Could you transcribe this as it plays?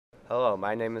Hello,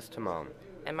 my name is Timon.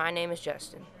 And my name is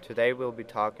Justin. Today we'll be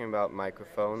talking about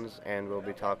microphones, and we'll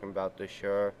be talking about the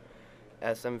Shure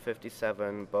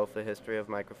SM57, both the history of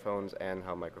microphones and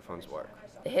how microphones work.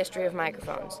 The history of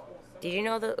microphones. Did you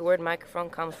know that the word microphone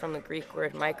comes from the Greek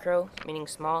word micro, meaning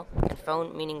small, and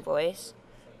phone, meaning voice?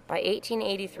 By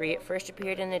 1883, it first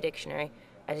appeared in the dictionary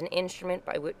as an instrument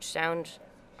by which sounds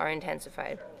are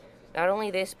intensified. Not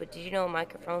only this, but did you know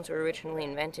microphones were originally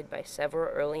invented by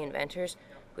several early inventors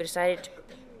who decided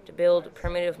to build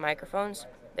primitive microphones?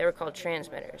 They were called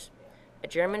transmitters. A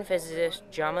German physicist,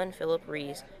 Johann Philipp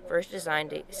Reis, first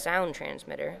designed a sound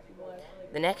transmitter.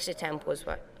 The next attempt was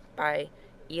by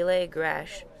Eli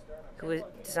Grash, who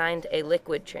designed a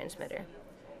liquid transmitter.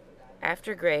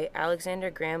 After Gray, Alexander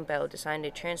Graham Bell designed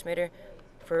a transmitter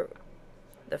for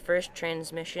the first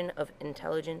transmission of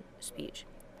intelligent speech.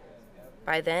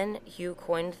 By then, Hugh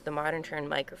coined the modern term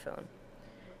microphone.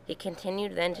 He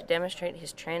continued then to demonstrate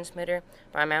his transmitter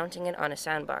by mounting it on a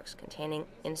sound box containing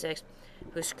insects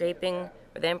whose scraping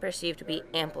were then perceived to be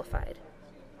amplified.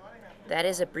 That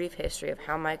is a brief history of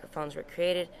how microphones were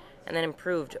created and then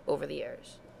improved over the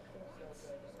years.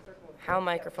 How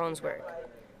microphones work.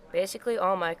 Basically,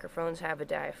 all microphones have a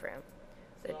diaphragm.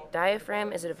 The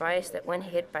diaphragm is a device that, when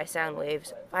hit by sound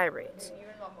waves, vibrates.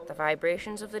 The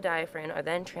vibrations of the diaphragm are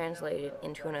then translated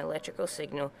into an electrical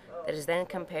signal that is then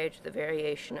compared to the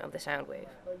variation of the sound wave.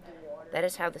 That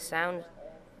is how the sound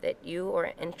that you or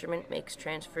an instrument makes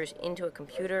transfers into a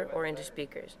computer or into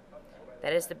speakers.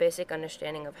 That is the basic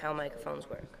understanding of how microphones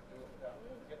work.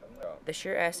 The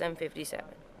Shure SM57.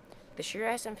 The Shure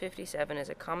SM57 is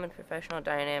a common professional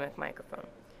dynamic microphone.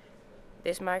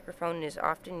 This microphone is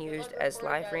often used as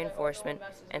live reinforcement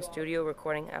and studio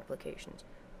recording applications.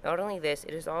 Not only this,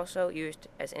 it is also used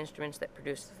as instruments that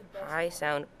produce high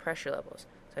sound pressure levels,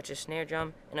 such as snare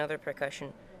drum and other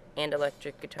percussion and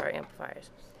electric guitar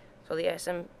amplifiers. So the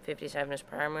SM57 is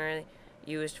primarily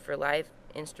used for live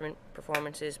instrument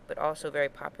performances, but also very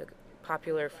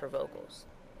popular for vocals.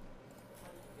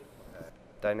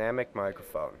 Dynamic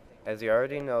microphone. As you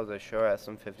already know, the Shure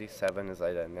SM57 is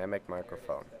a dynamic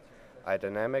microphone. A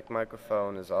dynamic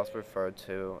microphone is also referred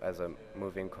to as a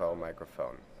moving coil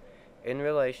microphone. In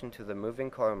relation to the moving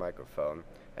coil microphone,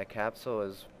 a capsule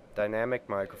is dynamic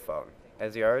microphone.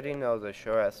 As you already know, the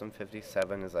Shure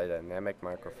SM57 is a dynamic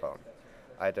microphone.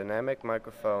 A dynamic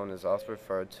microphone is also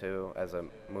referred to as a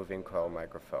moving coil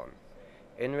microphone.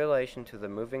 In relation to the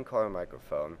moving coil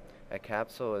microphone, a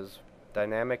capsule is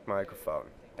dynamic microphone.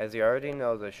 As you already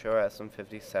know, the Shure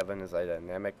SM57 is a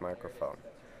dynamic microphone.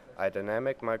 A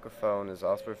dynamic microphone is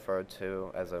also referred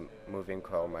to as a moving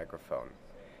coil microphone.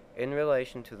 In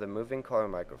relation to the moving coil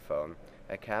microphone,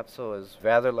 a capsule is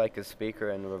rather like a speaker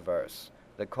in reverse.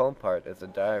 The coil part is a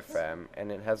diaphragm,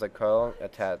 and it has a coil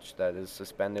attached that is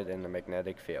suspended in a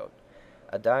magnetic field.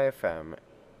 A diaphragm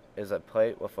is a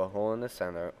plate with a hole in the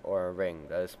center, or a ring,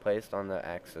 that is placed on the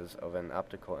axis of an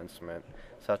optical instrument,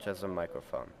 such as a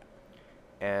microphone,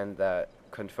 and that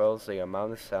controls the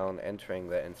amount of sound entering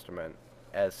the instrument,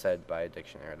 as said by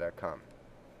dictionary.com.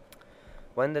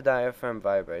 When the diaphragm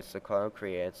vibrates, the coil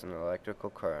creates an electrical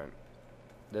current.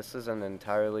 This is an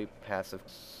entirely passive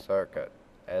circuit,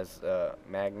 as the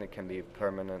magnet can be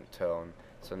permanent tone,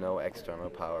 so no external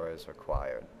power is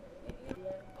required.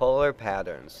 Polar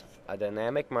patterns. A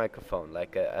dynamic microphone,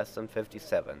 like a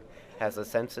SM57, has a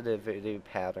sensitivity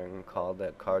pattern called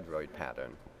the cardioid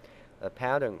pattern. The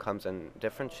pattern comes in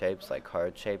different shapes, like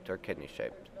heart-shaped or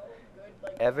kidney-shaped.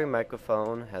 Every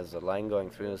microphone has a line going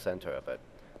through the center of it.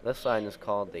 This line is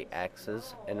called the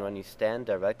axis, and when you stand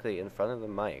directly in front of the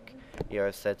mic, you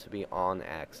are said to be on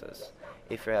axis.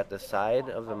 If you're at the side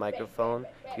of the microphone,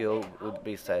 you would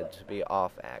be said to be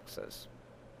off axis.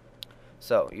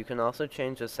 So, you can also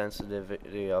change the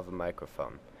sensitivity of a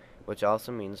microphone, which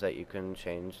also means that you can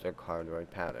change the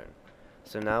cardioid pattern.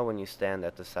 So now when you stand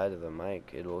at the side of the mic,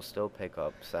 it will still pick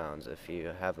up sounds if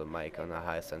you have the mic on a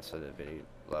high sensitivity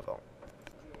level.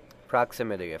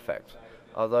 Proximity effect.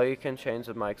 Although you can change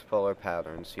the mic's polar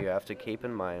patterns, you have to keep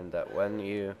in mind that when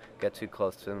you get too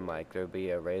close to the mic, there will be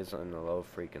a raise in the low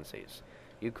frequencies.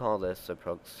 You call this the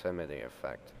proximity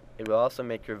effect. It will also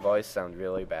make your voice sound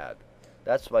really bad.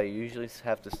 That's why you usually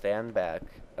have to stand back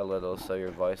a little so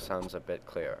your voice sounds a bit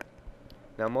clearer.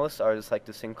 Now, most artists like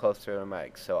to sing close to their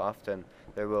mic, so often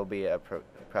there will be a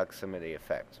proximity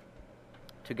effect.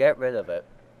 To get rid of it,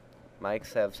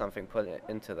 mics have something put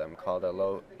into them called a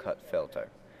low-cut filter.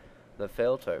 The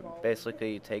filter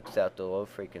basically takes out the low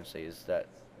frequencies that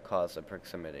cause the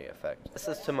proximity effect. This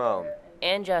is Timon.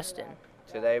 And Justin.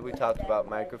 Today we talked about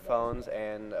microphones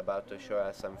and about the Shure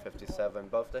SM57,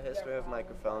 both the history of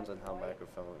microphones and how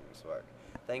microphones work.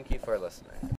 Thank you for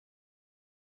listening.